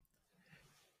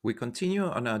We continue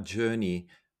on our journey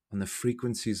on the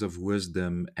frequencies of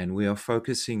wisdom, and we are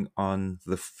focusing on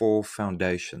the four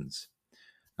foundations.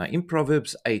 Now, in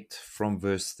Proverbs 8, from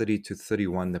verse 30 to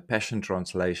 31, the Passion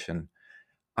Translation,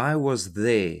 I was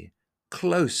there,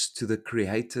 close to the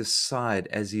Creator's side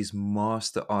as his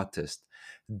master artist.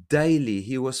 Daily,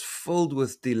 he was filled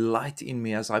with delight in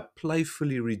me as I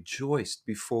playfully rejoiced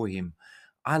before him.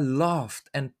 I laughed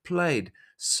and played,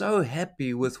 so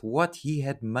happy with what he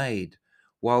had made,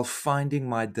 while finding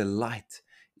my delight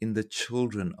in the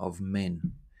children of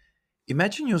men.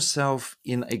 Imagine yourself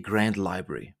in a grand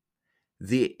library,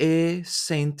 the air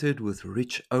scented with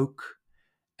rich oak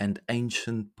and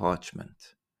ancient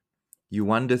parchment. You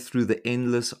wander through the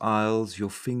endless aisles, your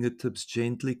fingertips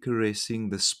gently caressing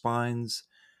the spines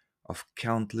of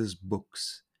countless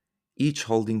books, each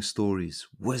holding stories,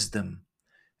 wisdom,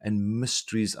 and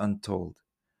mysteries untold.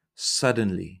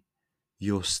 Suddenly,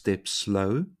 your steps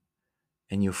slow,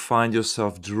 and you find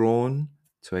yourself drawn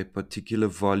to a particular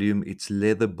volume, its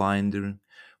leather binder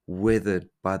weathered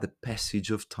by the passage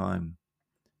of time.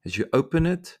 As you open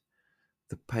it,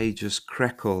 the pages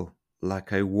crackle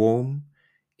like a warm,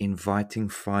 inviting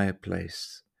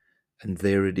fireplace. And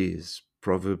there it is,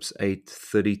 Proverbs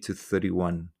 8:30 to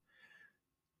 31,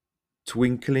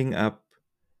 twinkling up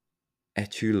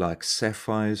at you like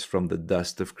sapphires from the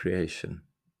dust of creation.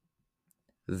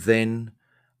 Then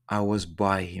I was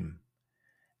by him,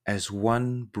 as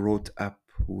one brought up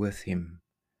with him,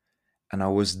 and I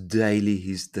was daily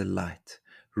his delight,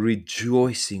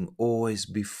 rejoicing always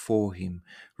before him,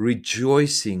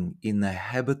 rejoicing in the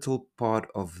habitable part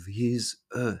of his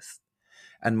earth,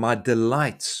 and my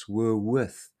delights were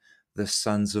with the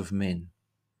sons of men.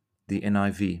 The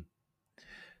NIV.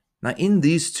 Now, in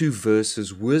these two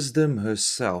verses, wisdom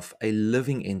herself, a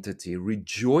living entity,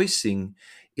 rejoicing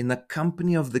in the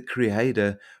company of the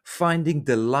Creator, finding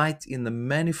delight in the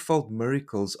manifold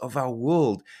miracles of our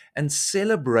world, and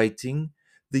celebrating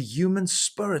the human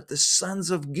spirit, the sons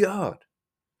of God.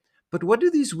 But what do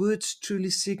these words truly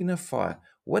signify?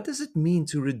 What does it mean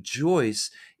to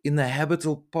rejoice in the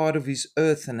habitable part of His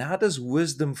earth, and how does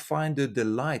wisdom find her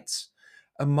delights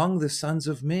among the sons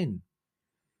of men?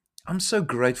 I'm so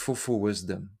grateful for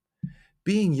wisdom.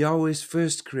 Being Yahweh's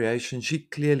first creation, she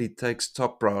clearly takes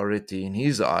top priority in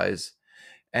His eyes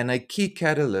and a key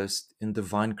catalyst in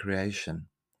divine creation.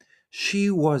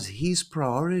 She was His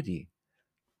priority,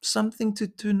 something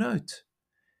to note.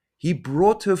 He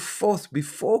brought her forth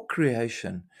before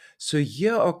creation. So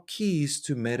here are keys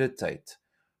to meditate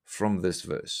from this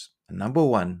verse. Number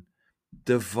one,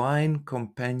 divine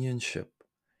companionship.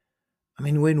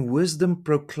 When wisdom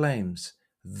proclaims,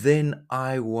 then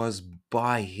I was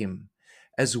by him,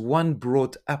 as one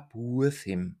brought up with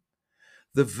him.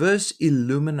 The verse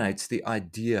illuminates the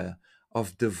idea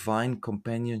of divine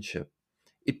companionship.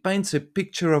 It paints a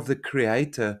picture of the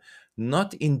Creator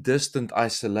not in distant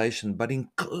isolation, but in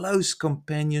close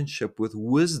companionship with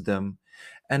wisdom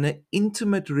and an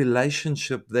intimate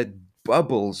relationship that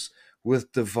bubbles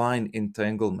with divine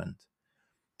entanglement.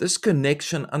 This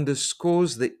connection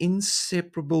underscores the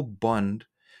inseparable bond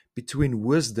between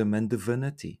wisdom and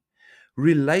divinity.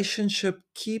 Relationship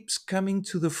keeps coming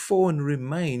to the fore and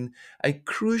remain a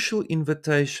crucial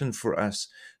invitation for us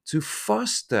to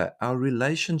foster our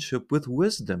relationship with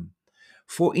wisdom.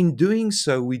 For in doing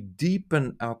so, we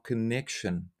deepen our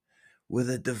connection with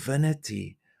the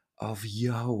divinity of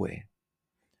Yahweh.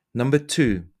 Number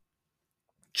two,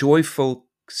 joyful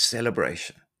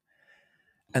celebration.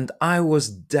 And I was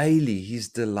daily his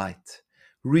delight,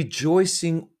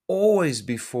 rejoicing always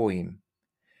before him.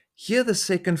 Here, the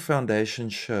second foundation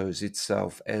shows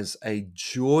itself as a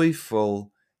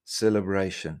joyful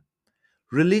celebration.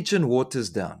 Religion waters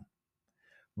down,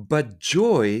 but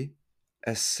joy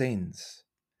ascends.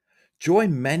 Joy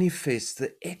manifests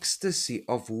the ecstasy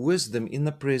of wisdom in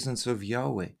the presence of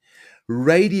Yahweh,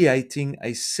 radiating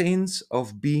a sense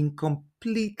of being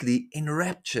completely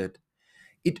enraptured.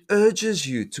 It urges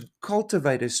you to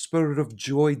cultivate a spirit of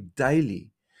joy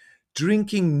daily,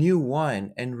 drinking new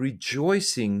wine and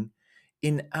rejoicing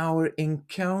in our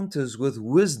encounters with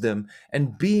wisdom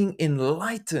and being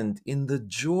enlightened in the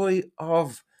joy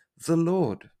of the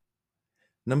Lord.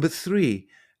 Number three,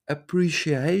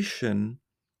 appreciation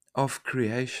of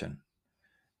creation.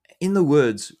 In the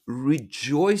words,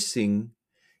 rejoicing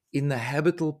in the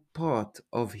habitable part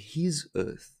of His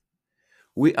earth,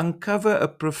 we uncover a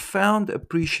profound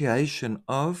appreciation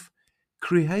of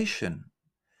creation.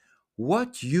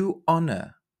 What you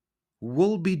honor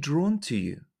will be drawn to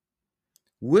you.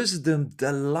 Wisdom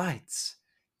delights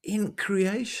in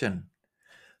creation.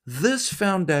 This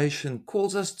foundation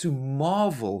calls us to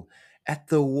marvel at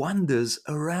the wonders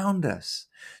around us,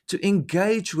 to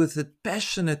engage with it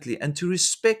passionately, and to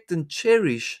respect and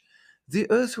cherish the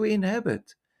earth we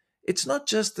inhabit. It's not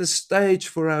just a stage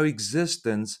for our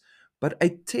existence, but a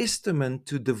testament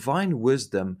to divine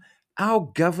wisdom,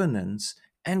 our governance,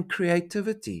 and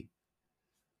creativity.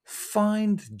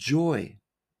 Find joy.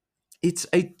 It's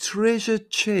a treasure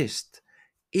chest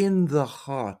in the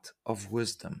heart of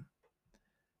wisdom.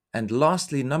 And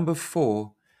lastly, number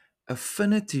 4,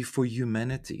 affinity for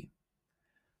humanity.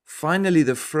 Finally,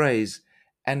 the phrase,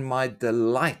 and my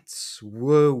delights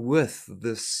were with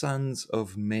the sons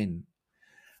of men,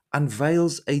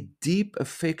 unveils a deep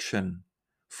affection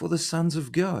for the sons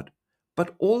of God,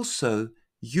 but also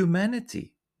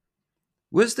humanity.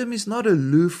 Wisdom is not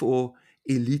aloof or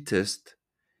elitist.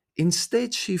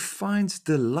 Instead, she finds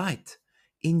delight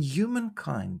in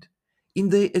humankind, in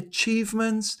their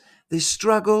achievements, their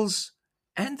struggles,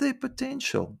 and their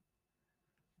potential.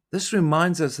 This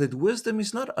reminds us that wisdom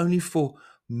is not only for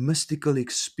mystical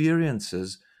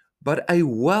experiences, but a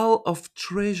well of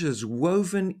treasures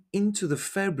woven into the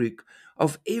fabric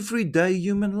of everyday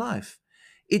human life.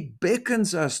 It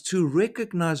beckons us to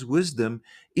recognize wisdom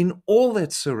in all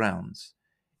that surrounds,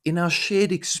 in our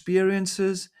shared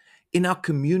experiences, in our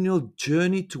communal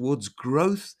journey towards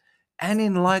growth and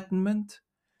enlightenment.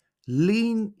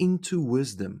 Lean into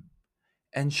wisdom,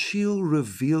 and she'll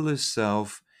reveal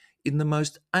herself in the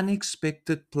most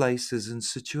unexpected places and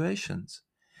situations,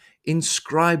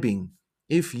 inscribing,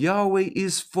 if Yahweh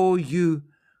is for you,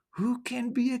 who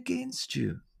can be against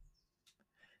you?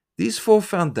 These 4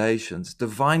 foundations,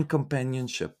 divine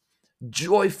companionship,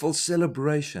 joyful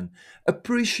celebration,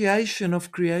 appreciation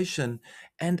of creation,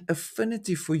 and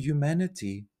affinity for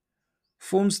humanity,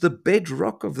 forms the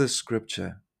bedrock of the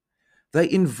scripture. They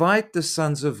invite the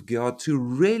sons of God to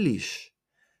relish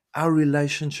our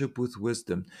relationship with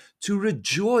wisdom, to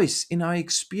rejoice in our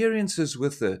experiences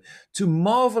with her, to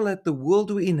marvel at the world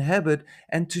we inhabit,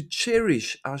 and to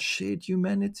cherish our shared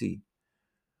humanity.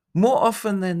 More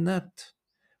often than not,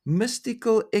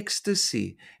 mystical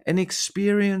ecstasy and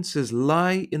experiences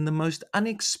lie in the most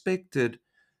unexpected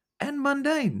and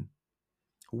mundane,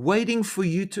 waiting for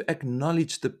you to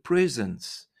acknowledge the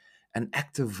presence and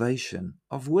activation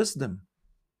of wisdom.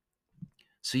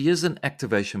 So here's an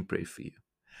activation prayer for you.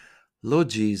 Lord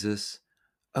Jesus,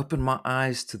 open my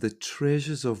eyes to the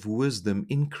treasures of wisdom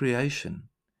in creation.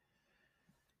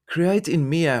 Create in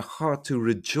me a heart to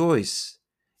rejoice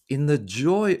in the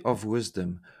joy of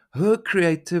wisdom, her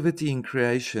creativity in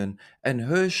creation, and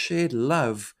her shared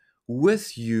love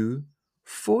with you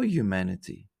for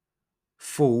humanity.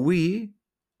 For we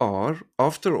are,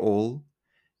 after all,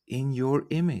 in your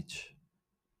image.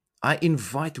 I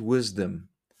invite wisdom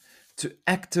to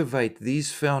activate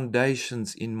these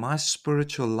foundations in my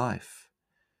spiritual life,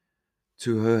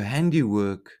 to her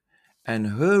handiwork and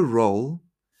her role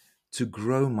to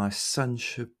grow my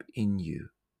sonship in you.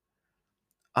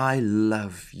 I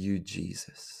love you,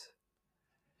 Jesus.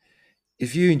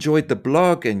 If you enjoyed the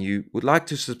blog and you would like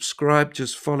to subscribe,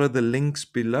 just follow the links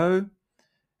below.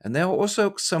 And there are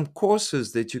also some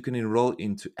courses that you can enroll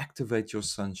in to activate your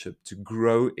sonship, to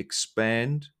grow,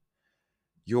 expand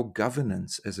your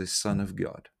governance as a son of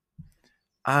God.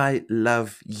 I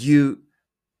love you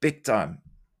big time.